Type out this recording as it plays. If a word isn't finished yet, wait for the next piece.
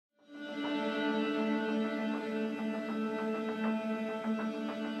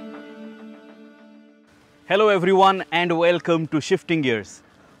Hello everyone and welcome to shifting gears.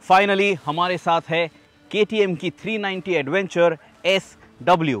 Finally हमारे साथ है KTM की 390 adventure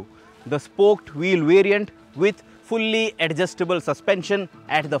SW, the spoked wheel variant with fully adjustable suspension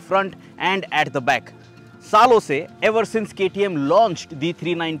at the front end at the back. सालों से ever since KTM launched the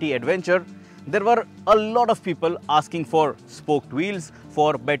 390 adventure, there were a lot of people asking for spoked wheels for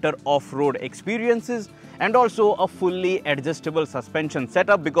better off-road experiences and also a fully adjustable suspension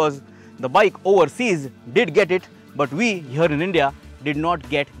setup, because the bike overseas did get it, but we here in India did not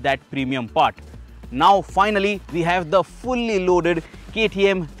get that premium part. Now finally we have the fully loaded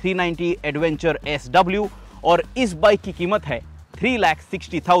KTM 390 Adventure SW और इस bike की कीमत है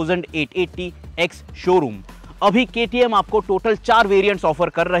 3,60,880 ex showroom. अभी KTM आपको total 4 variants offer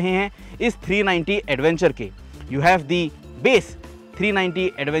कर रहे हैं इस 390 एडवेंचर के। You have the base 390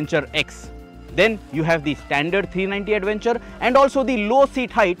 adventure X, then you have the standard 390 adventure and also the low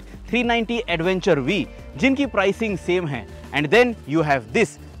seat height 390 adventure V, जिनकी प्राइसिंग सेम है। and then you have this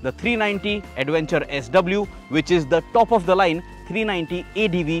the 390 adventure SW, which is the top of the line 390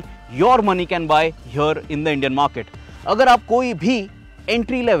 ADV your money can buy here in the Indian market। अगर आप कोई भी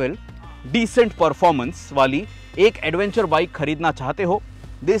entry level decent performance वाली एक adventure bike खरीदना चाहते हो,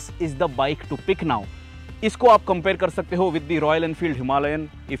 this is the bike to pick now. इसको आप कंपेयर कर सकते हो with the royal Enfield Himalayan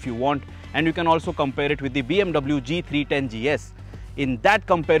if you want, and you can also compare it with the BMW G310 GS. In that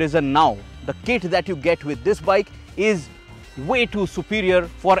comparison now, the kit that you get with this bike is way too superior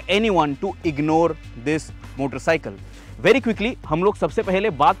for anyone to ignore this motorcycle. Very quickly हम लोग सबसे पहले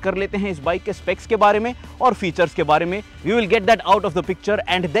बात कर लेते हैं इस bike के स्पेक्स के बारे में और फीचर्स के बारे में। We will get that out of the picture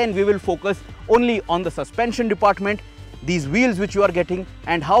and then we will focus only on the suspension department, these wheels which you are getting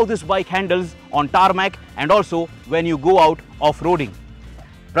and how this bike handles on tarmac and also when you go out off-roading.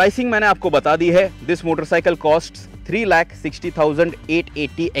 Pricing मैंने आपको बता दी है। This motorcycle costs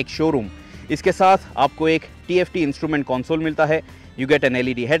 3,60,880 ex showroom. इसके साथ आपको एक TFT instrument console मिलता है। You get an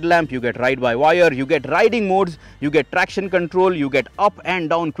LED headlamp, you get rid by wire, you get riding modes, you get traction control, you get up and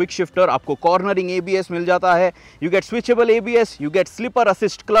down quick shifter, आपको cornering ABS मिल जाता है, you get switchable ABS, you get slipper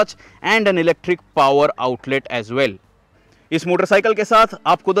assist clutch and an electric power outlet as well. इस motorcycle के साथ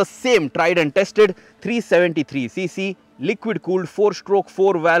आपको the same tried and tested 373cc liquid cooled 4-stroke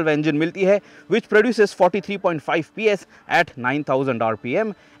 4-valve engine मिलती है, which produces 43.5 PS at 9,000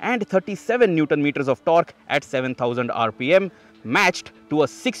 RPM and 37 Newton meters of torque at 7,000 RPM, matched to a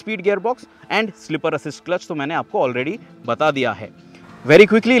 6-speed gearbox and slipper assist clutch। तो मैंने आपको already बता दिया है। Very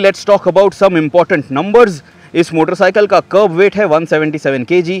quickly let's talk about some important numbers। इस motorcycle का कर्ब wait है 177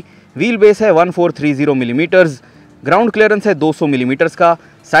 kg, wheel base है 1430 मिलीमीटर्स, ग्राउंड क्लियरेंस है 200 मिलीमीटर्स का,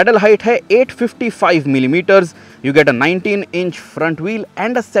 सैडल हाइट है 855 millimetres, you get a 19-inch front wheel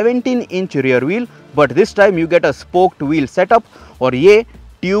and a 17-inch rear wheel, but this time you get a spoked wheel setup और ये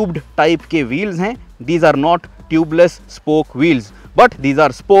tubed type के wheels हैं। These are not tubeless spoke wheels, but these are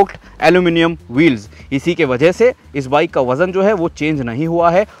spoked aluminum wheels। इसी के वजह से इस bike का वजन जो है वो चेंज नहीं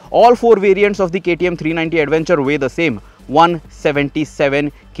हुआ है। All 4 variants of the KTM 390 Adventure weigh the same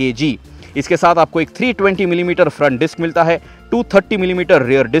 177 kg। इसके साथ आपको एक 320 मिलीमीटर फ्रंट डिस्क मिलता है, 230 मिलीमीटर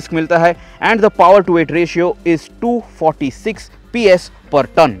रियर डिस्क मिलता है and the power to weight ratio is 246 PS पर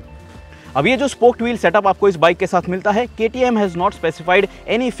टन। अब ये जो स्पोक्ड व्हील सेटअप आपको इस बाइक के साथ मिलता है, KTM has not specified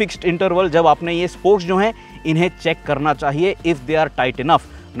any fixed interval जब आपने ये स्पोक्स जो हैं इन्हें चेक करना चाहिए if they are tight enough.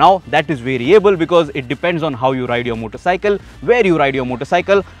 Now that is variable because it depends on how you ride your motorcycle, where you ride your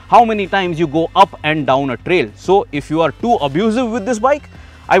motorcycle, how many times you go up and down a trail. So if you are too abusive with this bike,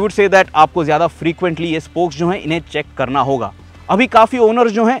 I would say that आपको ज़्यादा frequently ये spokes जो हैं इन्हें check करना होगा। अभी काफ़ी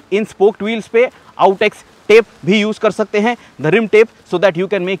ओनर्स जो हैं इन spoked wheels पे आउटेक्स टेप भी यूज़ कर सकते हैं, the rim tape, so that you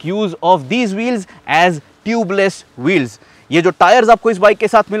can make use of these wheels as tubeless wheels। ये जो टायर्स आपको इस बाइक के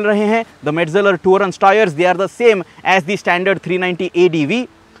साथ मिल रहे हैं, the Metzeler Tourance tires, they are the same as the standard 390 ADV,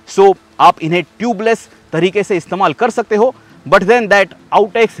 so आप इन्हें ट्यूबलेस तरीके से इस्तेमाल कर सकते हो, but then that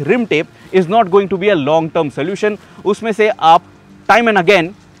आउटेक्स rim tape is not going to be a long term solution। उसमें से आप time and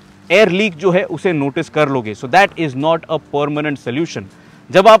again air leak जो है उसे नोटिस कर लोगे, so that is not a permanent solution.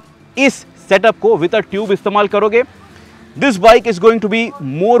 जब आप इस सेटअप को विद अ ट्यूब इस्तेमाल करोगे, this bike is going to be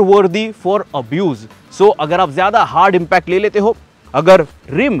more वर्दी फॉर अब्यूज। सो अगर आप ज्यादा हार्ड इंपैक्ट ले लेते हो, अगर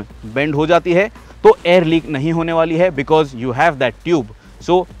रिम बेंड हो जाती है तो एयर लीक नहीं होने वाली है because you have that tube,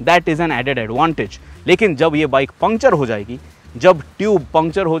 so that is an added advantage. लेकिन जब ये बाइक पंक्चर हो जाएगी, जब ट्यूब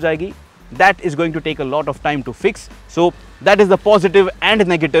पंक्चर हो जाएगी, that is going to take a lot of time to fix। So that is the positive and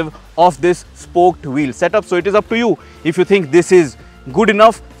negative of this spoked wheel setup। So it is up to you if you think this is good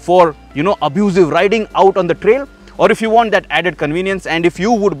enough for, you know, abusive riding out on the trail, or if you want that added convenience and if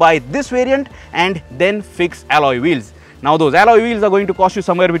you would buy this variant and then fix alloy wheels। Now those alloy wheels are going to cost you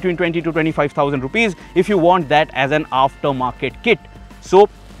somewhere between 20 to 25,000 rupees if you want that as an aftermarket kit. So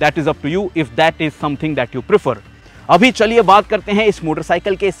that is up to you if that is something that you prefer. अभी चलिए बात करते हैं इस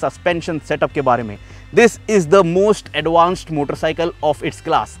motorcycle के suspension setup के बारे में. This is the most advanced motorcycle of its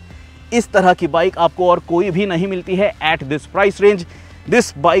class. इस तरह की बाइक आपको और कोई भी नहीं मिलती है at this price range.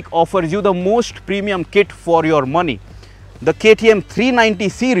 This bike offers you the most premium kit for your money. The KTM 390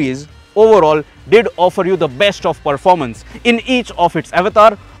 series overall did offer you the best of performance in each of its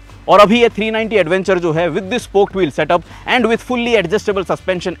avatar. और अभी ये 390 adventure जो है with this spoked wheel setup and with fully adjustable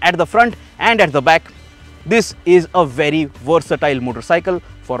suspension at the front and at the back, this is a very versatile motorcycle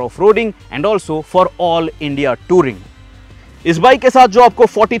for off-roading and also for all India touring. इस bike के साथ जो आपको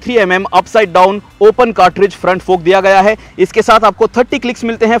 43 mm upside down open cartridge front फोक दिया गया है, इसके साथ आपको 30 क्लिक्स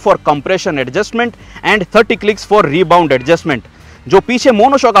मिलते हैं for compression adjustment and 30 clicks for rebound adjustment. जो पीछे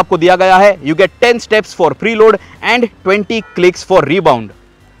मोनोशॉक आपको दिया गया है, you get 10 steps for preload and 20 clicks for rebound.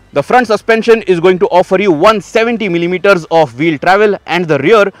 The front suspension is going to offer you 170 millimeters of wheel travel and the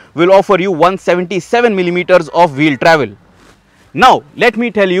rear will offer you 177 millimeters of wheel travel. Now let me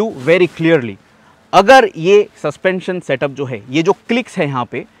tell you very clearly, अगर ये suspension setup जो है, ये जो clicks है यहाँ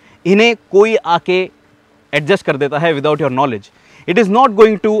पे, इन्हें कोई आके एडजस्ट कर देता है without your knowledge, it is not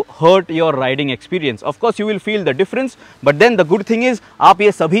going to hurt your riding experience. Of course you will feel the difference, but then the good thing is आप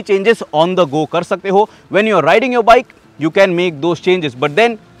ये सभी changes on the go कर सकते हो. When you are riding your bike, you can make those changes, but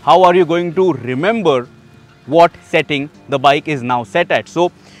then how are you going to remember what setting the bike is now set at?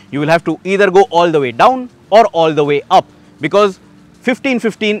 So you will have to either go all the way down or all the way up, because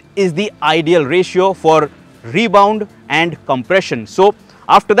 15-15 is the ideal ratio for rebound and compression. So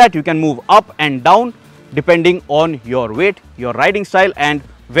after that you can move up and down depending on your weight, your riding style and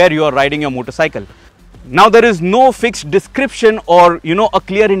where you are riding your motorcycle. Now there is no fixed description or a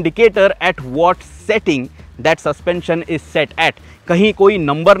clear indicator at what setting that suspension is set at. कहीं कोई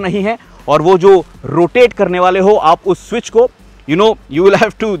number नहीं है और वो जो rotate करने वाले हो आप उस स्विच को you will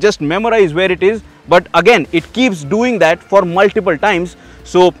have to just memorize where it is, but again it keeps doing that for multiple times.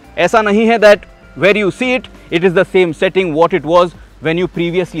 So ऐसा नहीं है that where you see it, it is the same setting what it was when you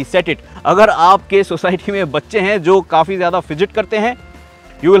previously set it. अगर आपके society में बच्चे हैं जो काफ़ी ज़्यादा फिजिट करते हैं,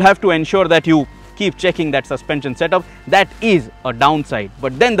 you will have to ensure that you keep checking that suspension setup. That is a downside.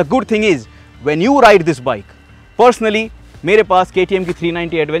 But then the good thing is when you ride this bike, personally मेरे पास KTM की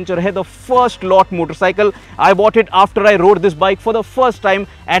 390 एडवेंचर है, the first lot motorcycle. I bought it after I road this bike for the first time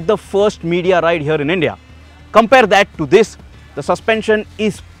at the first media ride here in India. Compare that to this, the suspension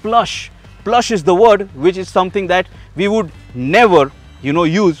is plush. Plush is the word, which is something that we would never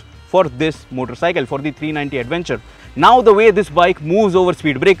use for this motorcycle, for the 390 adventure. Now the way this bike moves over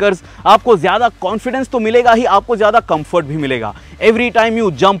speed breakers, आपको ज़्यादा confidence तो मिलेगा ही, आपको ज़्यादा comfort भी मिलेगा. Every time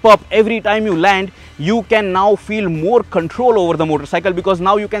you jump up, every time you land, you can now feel more control over the motorcycle, because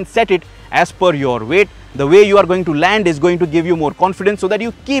now you can set it as per your weight. The way you are going to land is going to give you more confidence, so that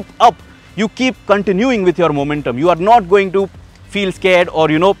you keep up, you keep continuing with your momentum. You are not going to feel scared, or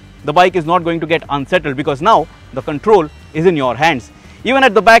the bike is not going to get unsettled, because now the control is in your hands. Even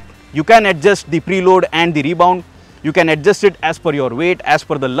at the back, you can adjust the preload and the rebound. You can adjust it as per your weight, as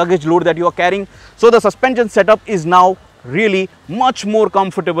per the luggage load that you are carrying. So the suspension setup is now really much more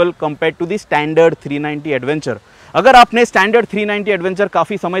comfortable compared to the standard 390 adventure. अगर आपने standard 390 adventure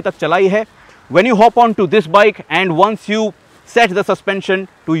काफ़ी समय तक चलाई है, when you hop on to this bike and once you set the suspension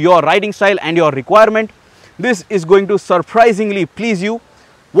to your riding style and your requirement, this is going to surprisingly please you.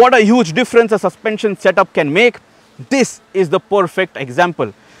 What a huge difference a suspension setup can make. This is the perfect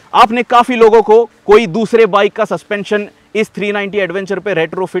example. आपने काफ़ी लोगों को कोई दूसरे bike का suspension इस 390 adventure पे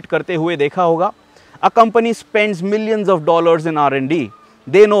retrofit करते हुए देखा होगा. A company spends millions of dollars in R&D.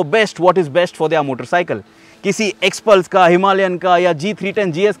 They know best what is best for their motorcycle. किसी Xpulse का, हिमालयन का या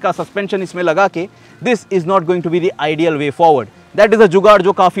G310 GS का सस्पेंशन इसमें लगा के, this is not going to be the ideal way forward. That is a जुगाड़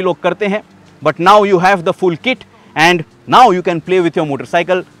जो काफ़ी लोग करते हैं. But now you have the full kit and now you can play with your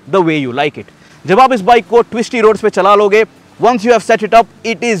motorcycle the way you like it. जब आप इस bike को ट्विस्टी रोड्स पे चला लोगे, once you have set it up,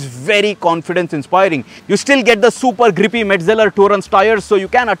 it is very confidence inspiring. You still get the super grippy Metzeler Torrance tires, so you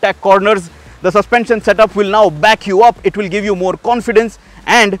can attack corners. The suspension setup will now back you up. It will give you more confidence,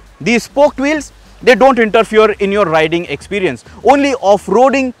 and these spoked wheels, they don't interfere in your riding experience. Only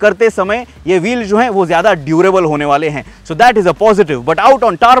off-roading करते समय ये wheels जो हैं वो ज़्यादा durable होने वाले हैं. So that is a positive. But out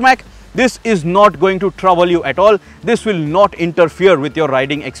on tarmac, this is not going to trouble you at all. This will not interfere with your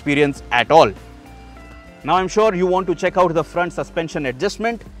riding experience at all. Now I'm sure you want to check out the front suspension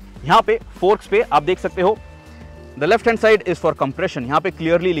adjustment. यहाँ पे forks पे आप देख सकते हो, the left hand side is for compression. यहाँ पे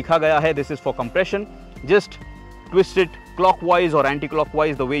clearly लिखा गया है this is for compression. Just twist it clockwise or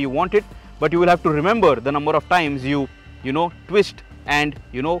anti-clockwise the way you want it, but you will have to remember the number of times you twist and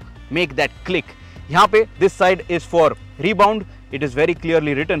make that click. यहाँ पे this side is for rebound. It is very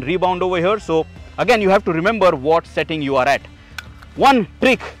clearly written rebound over here. So again, you have to remember what setting you are at. One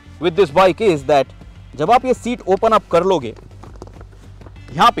trick with this bike is that जब आप ये seat open up कर लोगे,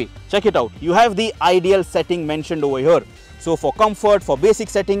 यहाँ पे check it out. You have the ideal setting mentioned over here. So for comfort, for basic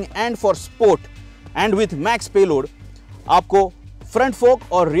setting and for sport and with max payload, आपको front fork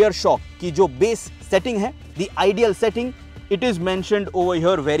और rear shock की जो base setting है, the ideal setting, it is mentioned over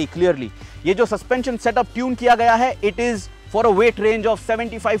here very clearly. ये जो suspension setup tune किया गया है, it is for a weight range of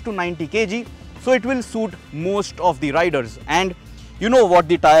 75 to 90 kg, so it will suit most of the riders. And you know what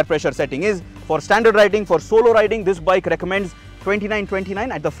the tire pressure setting is. For standard riding, for solo riding, this bike recommends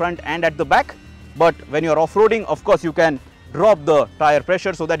 29-29 at the front and at the back. But when you are off-roading, of course, you can drop the tire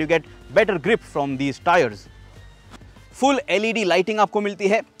pressure so that you get better grip from these tires. Full LED lighting आपको मिलती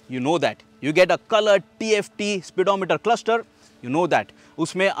है, you know that. You get a colored TFT speedometer cluster, you know that.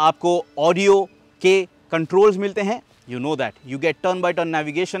 उसमें आपको audio के controls मिलते हैं, you know that. You get turn-by-turn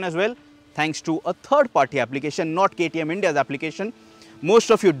navigation as well, thanks to a third-party application, not KTM India's application.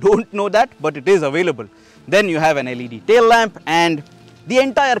 Most of you don't know that, but it is available. Then you have an LED tail lamp and the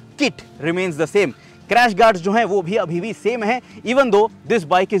entire kit remains the same. Crash guards जो हैं वो भी अभी भी same है, even though this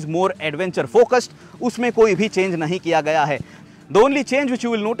bike is more adventure focused, उसमें कोई भी change नहीं किया गया है. The only change which you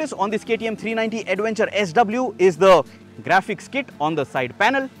will notice on this KTM 390 Adventure SW is the graphics kit on the side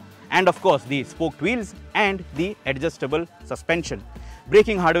panel and of course the spoked wheels and the adjustable suspension.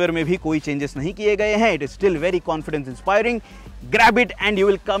 Braking hardware में भी कोई changes नहीं किए गए हैं. It is still very confidence inspiring. Grab it and you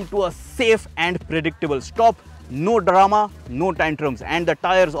will come to a safe and predictable stop. No drama, no tantrums, and the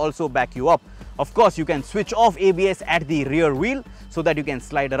tires also back you up. Of course, you can switch off ABS at the rear wheel so that you can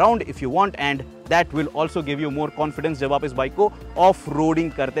slide around if you want, and that will also give you more confidence जब आप इस bike को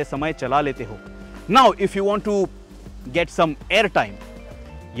off-roading करते समय चला लेते हो. Now, if you want to get some air time,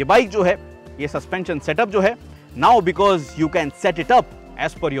 ये बाइक जो है, ये suspension setup जो है, now because you can set it up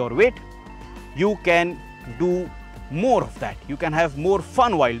as per your weight, you can do more of that. You can have more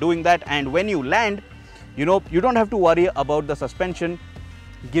fun while doing that, and when you land, you don't have to worry about the suspension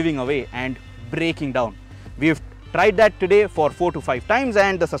giving away and breaking down. We've tried that today for 4 to 5 times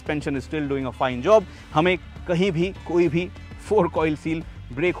and the suspension is still doing a fine job. हमें कहीं भी कोई भी fork coil seal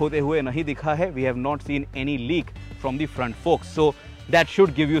break होते हुए नहीं दिखा है. We have not seen any leak from the front forks, so that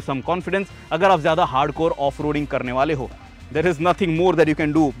should give you some confidence. अगर आप ज़्यादा hardcore off-roading करने वाले हो, there is nothing more that you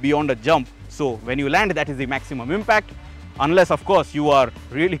can do beyond a jump. So when you land, that is the maximum impact, unless of course you are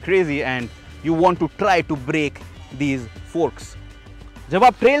really crazy and you want to try to break these forks. जब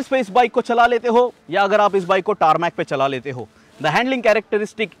आप trails पे इस bike को चला लेते हो या अगर आप इस बाइक को टारमैक पे चला लेते हो, the handling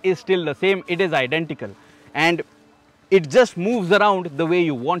characteristic is still the same. It is identical and it just moves around the way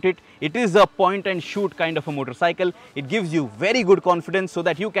you want it. It is a point and shoot kind of a motorcycle. It gives you very good confidence so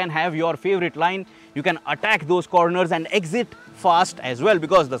that you can have your favorite line. You can attack those corners and exit fast as well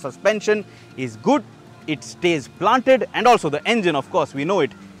because the suspension is good. It stays planted, and also the engine, of course, we know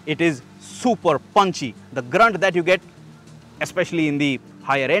it. It is super punchy. The grunt that you get, especially in the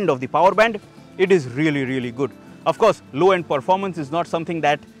higher end of the power band, it is really, really good. Of course, low-end performance is not something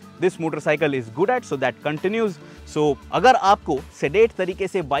that this motorcycle is good at, so that continues. So, अगर आपको sedate तरीके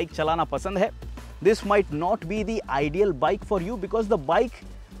से bike चलाना पसंद है, this might not be the ideal bike for you because the bike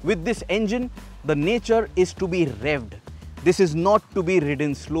with this engine, the nature is to be revved. This is not to be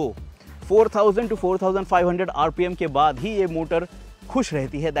ridden slow. 4000 to 4500 RPM के बाद ही ये motor खुश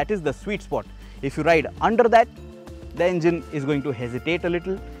रहती है. That is the sweet spot. If you ride under that, the engine is going to hesitate a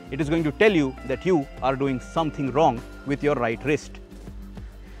little. It is going to tell you that you are doing something wrong with your right wrist.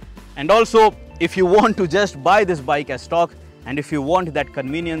 And also, if you want to just buy this bike as stock, and if you want that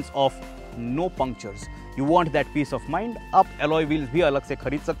convenience of no punctures, you want that peace of mind, आप alloy wheels भी अलग से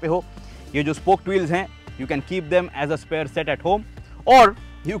खरीद सकते हो. ये जो spoked wheels हैं, you can keep them as a spare set at home, or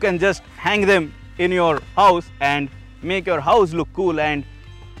you can just hang them in your house and make your house look cool and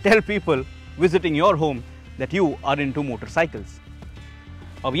tell people visiting your home that you are into motorcycles.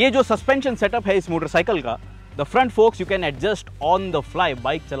 अब ये जो suspension setup है इस motorcycle का, the front forks you can adjust on the fly.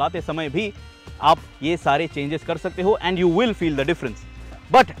 Bike चलाते समय भी आप ये सारे changes कर सकते हो and you will feel the difference.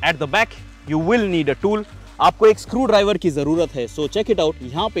 But at the back you will need a tool. आपको एक screw driver की ज़रूरत है. So check it out.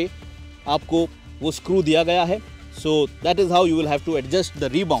 यहाँ पे आपको वो screw दिया गया है. So that is how you will have to adjust the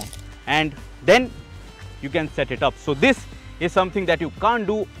rebound and then you can set it up. So this is something that you can't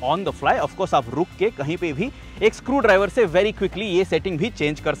do on the fly. Of course, आप रुक के कहीं पे भी एक screw driver से very quickly ये setting भी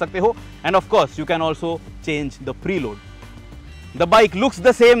change कर सकते हो. And of course, you can also change the preload. The bike looks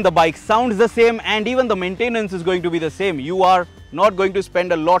the same, the bike sounds the same, and even the maintenance is going to be the same. You are not going to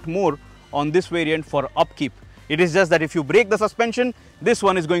spend a lot more on this variant for upkeep. It is just that if you break the suspension, this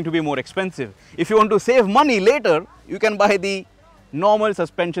one is going to be more expensive. If you want to save money later, you can buy the normal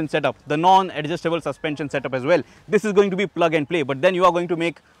suspension setup, the non-adjustable suspension setup as well. This is going to be plug and play, but then you are going to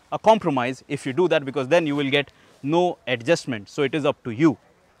make a compromise if you do that, because then you will get no adjustment. So it is up to you.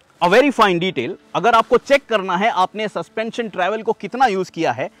 A very fine detail, अगर आपको check करना है आपने suspension travel को कितना use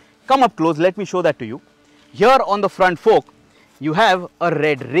किया है, come up close, let me show that to you. Here on the front fork, you have a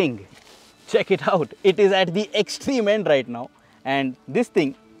red ring. Check it out. It is at the extreme end right now, and this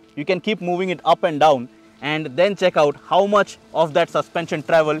thing, you can keep moving it up and down, and then check out how much of that suspension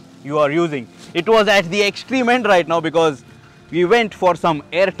travel you are using. It was at the extreme end right now because we went for some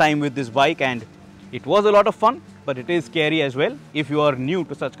air time with this bike, and it was a lot of fun, but it is scary as well if you are new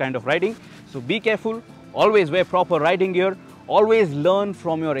to such kind of riding. So be careful, always wear proper riding gear, always learn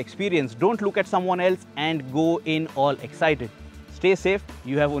from your experience. Don't look at someone else and go in all excited. Stay safe,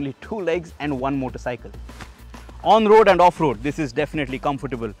 you have only 2 legs and 1 motorcycle. On road and off road, this is definitely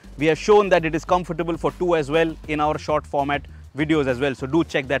comfortable. We have shown that it is comfortable for 2 as well in our short format videos as well. So do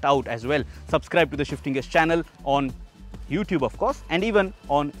check that out as well. Subscribe to the Shifting Gears channel on YouTube, of course, and even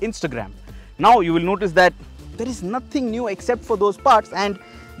on Instagram. Now you will notice that there is nothing new except for those parts, and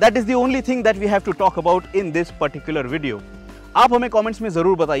that is the only thing that we have to talk about in this particular video. आप हमें comments में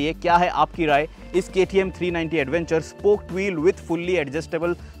ज़रूर बताइए क्या है आपकी राय इस KTM 390 adventure spoked wheel with fully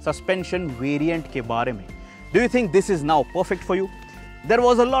adjustable suspension variant के बारे में. Do you think this is now perfect for you? There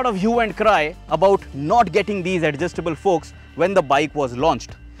was a lot of hue and cry about not getting these adjustable forks when the bike was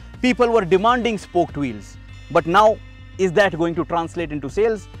launched. People were demanding spoked wheels. But now, is that going to translate into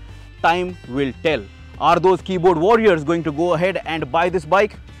sales? Time will tell. Are those keyboard warriors going to go ahead and buy this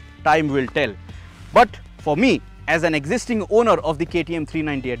bike? Time will tell. But for me, as an existing owner of the KTM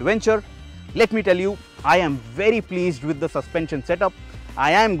 390 Adventure, let me tell you, I am very pleased with the suspension setup.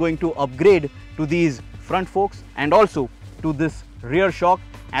 I am going to upgrade to these front forks and also to this rear shock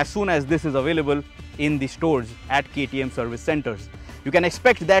as soon as this is available in the stores at KTM service centers. You can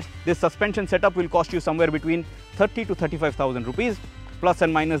expect that this suspension setup will cost you somewhere between 30 to 35,000 rupees plus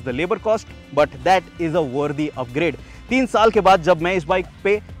and minus the labor cost, but that is a worthy upgrade. 3 साल के बाद जब मैं इस bike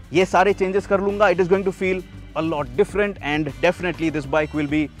पे ये सारे changes कर लूँगा, it is going to feel a lot different, and definitely this bike will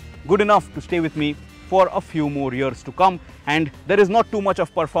be good enough to stay with me for a few more years to come, and there is not too much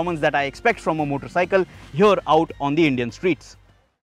of performance that I expect from a motorcycle here out on the Indian streets.